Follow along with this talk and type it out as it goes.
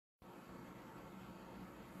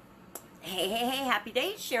Hey, happy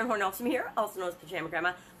days. Sharon Horn-Elsom here, also known as Pajama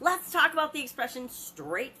Grandma. Let's talk about the expression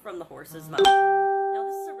straight from the horse's mouth. Now,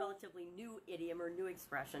 this is a relatively new idiom or new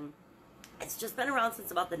expression. It's just been around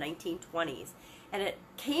since about the 1920s, and it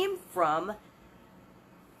came from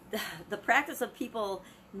the practice of people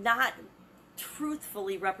not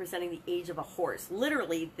truthfully representing the age of a horse.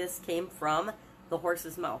 Literally, this came from the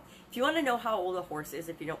horse's mouth. If you want to know how old a horse is,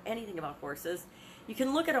 if you know anything about horses, you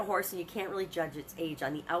can look at a horse and you can't really judge its age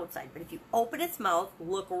on the outside. But if you open its mouth,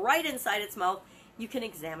 look right inside its mouth, you can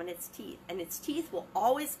examine its teeth. And its teeth will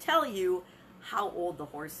always tell you how old the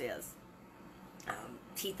horse is.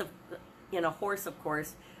 Teeth in a horse, of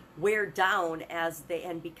course, wear down as they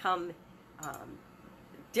and become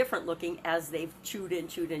different looking as they've chewed and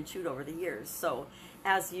chewed and chewed over the years. So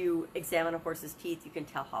as you examine a horse's teeth, you can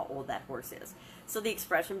tell how old that horse is. So the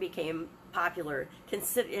expression became popular,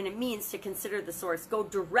 and it means to consider the source. Go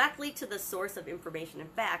directly to the source of information and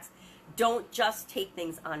facts. Don't just take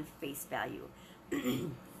things on face value.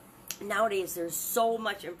 Nowadays, there's so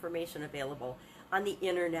much information available on the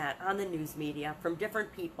internet, on the news media, from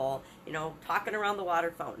different people, talking around the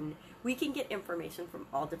water fountain. We can get information from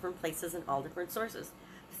all different places and all different sources.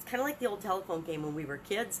 It's kind of like the old telephone game when we were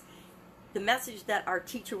kids. The message that our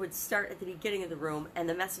teacher would start at the beginning of the room and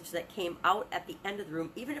the message that came out at the end of the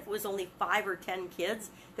room, even if it was only 5 or 10 kids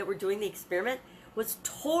that were doing the experiment, was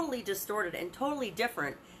totally distorted and totally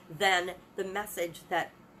different than the message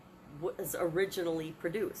that was originally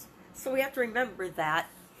produced. So we have to remember that,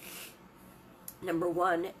 number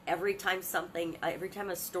one, every time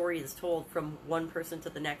a story is told from one person to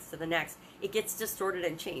the next, it gets distorted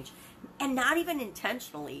and changed. And not even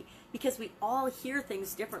intentionally, because we all hear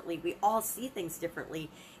things differently, we all see things differently,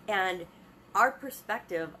 and our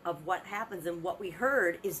perspective of what happens and what we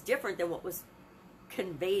heard is different than what was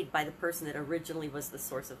conveyed by the person that originally was the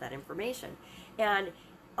source of that information. And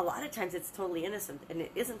a lot of times it's totally innocent and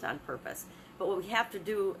it isn't on purpose. But what we have to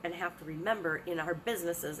do and have to remember in our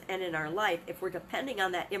businesses and in our life, if we're depending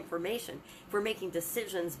on that information, if we're making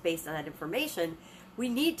decisions based on that information, we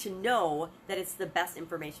need to know that it's the best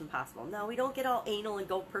information possible. Now, we don't get all anal and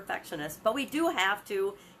go perfectionist, but we do have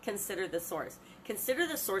to consider the source. Consider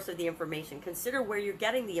the source of the information. Consider where you're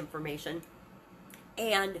getting the information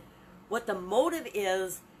and what the motive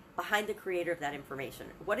is behind the creator of that information.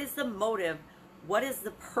 What is the motive? What is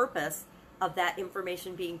the purpose of that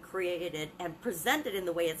information being created and presented in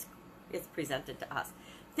the way it's presented to us?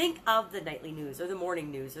 Think of the nightly news or the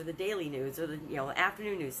morning news or the daily news or the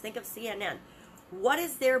afternoon news. Think of CNN. What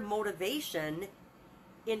is their motivation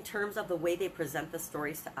in terms of the way they present the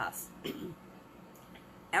stories to us?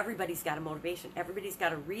 Everybody's got a motivation. Everybody's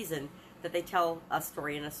got a reason that they tell a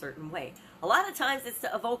story in a certain way. A lot of times it's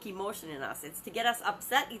to evoke emotion in us. It's to get us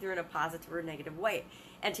upset either in a positive or negative way,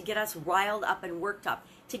 and to get us riled up and worked up,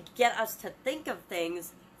 to get us to think of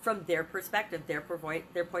things from their perspective, their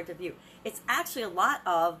point of view. It's actually a lot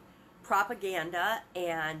of propaganda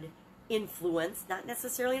and influence, not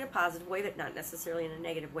necessarily in a positive way, but not necessarily in a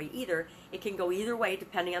negative way either. It can go either way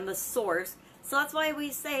depending on the source. So that's why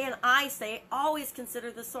we say, and I say, always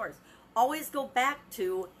consider the source. Always go back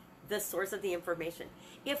to the source of the information.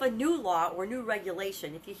 If a new law or new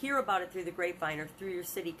regulation, if you hear about it through the grapevine or through your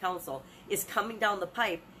city council, is coming down the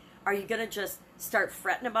pipe, are you going to just start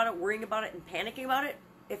fretting about it, worrying about it, and panicking about it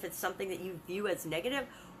if it's something that you view as negative?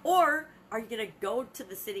 Or are you going to go to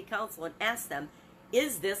the city council and ask them,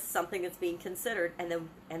 is this something that's being considered? And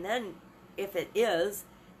then if it is,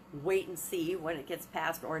 wait and see when it gets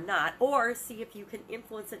passed or not, or see if you can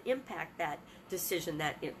influence and impact that decision,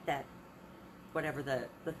 that whatever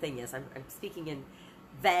the thing is. I'm speaking in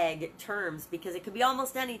vague terms because it could be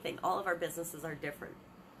almost anything. All of our businesses are different.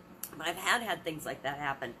 But I've had things like that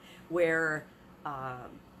happen where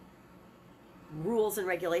rules and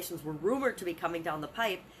regulations were rumored to be coming down the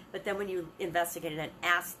pipe, but then when you investigated and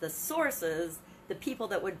asked the sources, the people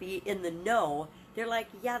that would be in the know, they're like,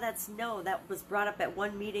 yeah, that was brought up at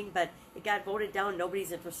one meeting, but it got voted down.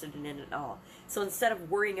 Nobody's interested in it at all. So instead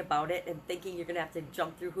of worrying about it and thinking you're going to have to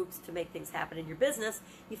jump through hoops to make things happen in your business,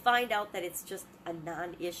 you find out that it's just a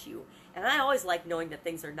non-issue. And I always like knowing that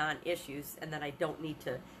things are non-issues and that I don't need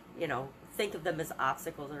to, think of them as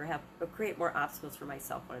obstacles or create more obstacles for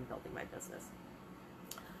myself when I'm building my business.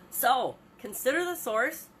 So consider the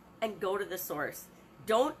source and go to the source.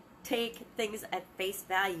 Don't take things at face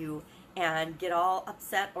value and get all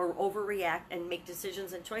upset or overreact and make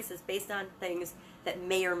decisions and choices based on things that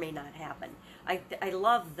may or may not happen. I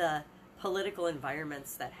love the political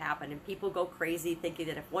environments that happen, and people go crazy thinking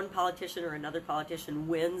that if one politician or another politician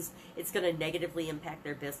wins, it's going to negatively impact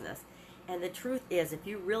their business. And the truth is, if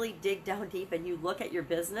you really dig down deep and you look at your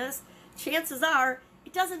business, chances are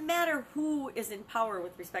it doesn't matter who is in power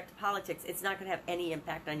with respect to politics. It's not going to have any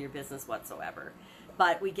impact on your business whatsoever.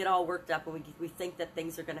 But we get all worked up and we think that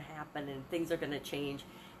things are going to happen and things are going to change.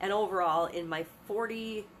 And overall, in my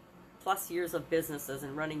 40 plus years of businesses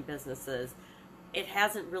and running businesses, it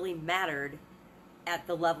hasn't really mattered at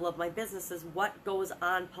the level of my businesses what goes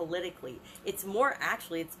on politically. It's more,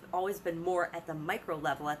 actually, it's always been more at the micro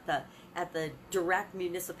level, at the direct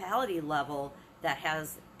municipality level, that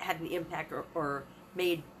has had an impact or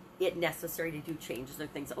made it necessary to do changes or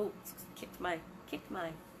things. Oh, kicked my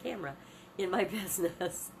camera in my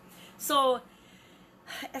business. So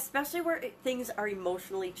especially where things are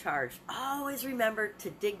emotionally charged, always remember to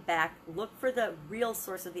dig back, look for the real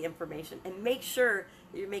source of the information, and make sure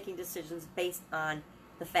that you're making decisions based on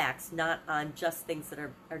the facts, not on just things that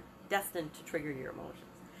are destined to trigger your emotions.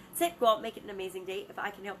 That's it. Go out, make it an amazing day. If I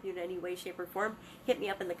can help you in any way, shape, or form, hit me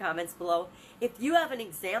up in the comments below. If you have an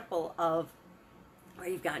example of where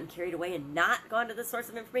you've gotten carried away and not gone to the source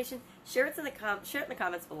of information, share it in the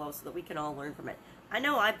comments below so that we can all learn from it. I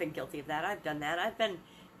know I've been guilty of that. I've done that. I've been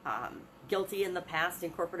guilty in the past in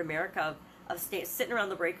corporate America of sitting around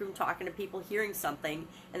the break room talking to people, hearing something,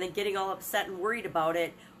 and then getting all upset and worried about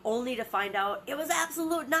it, only to find out it was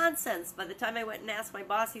absolute nonsense. By the time I went and asked my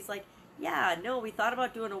boss, he's like, yeah, no, we thought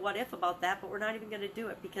about doing a what if about that, but we're not even going to do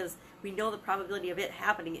it because we know the probability of it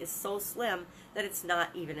happening is so slim that it's not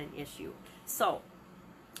even an issue. So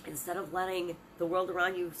instead of letting the world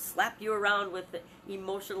around you slap you around with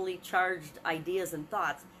emotionally charged ideas and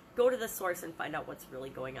thoughts, go to the source and find out what's really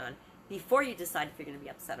going on before you decide if you're going to be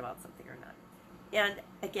upset about something or not. And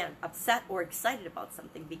again, upset or excited about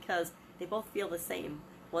something, because they both feel the same.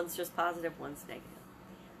 One's just positive, one's negative.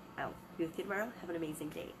 I'll be with you tomorrow. Have an amazing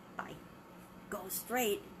day. Bye. Go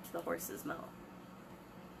straight to the horse's mouth.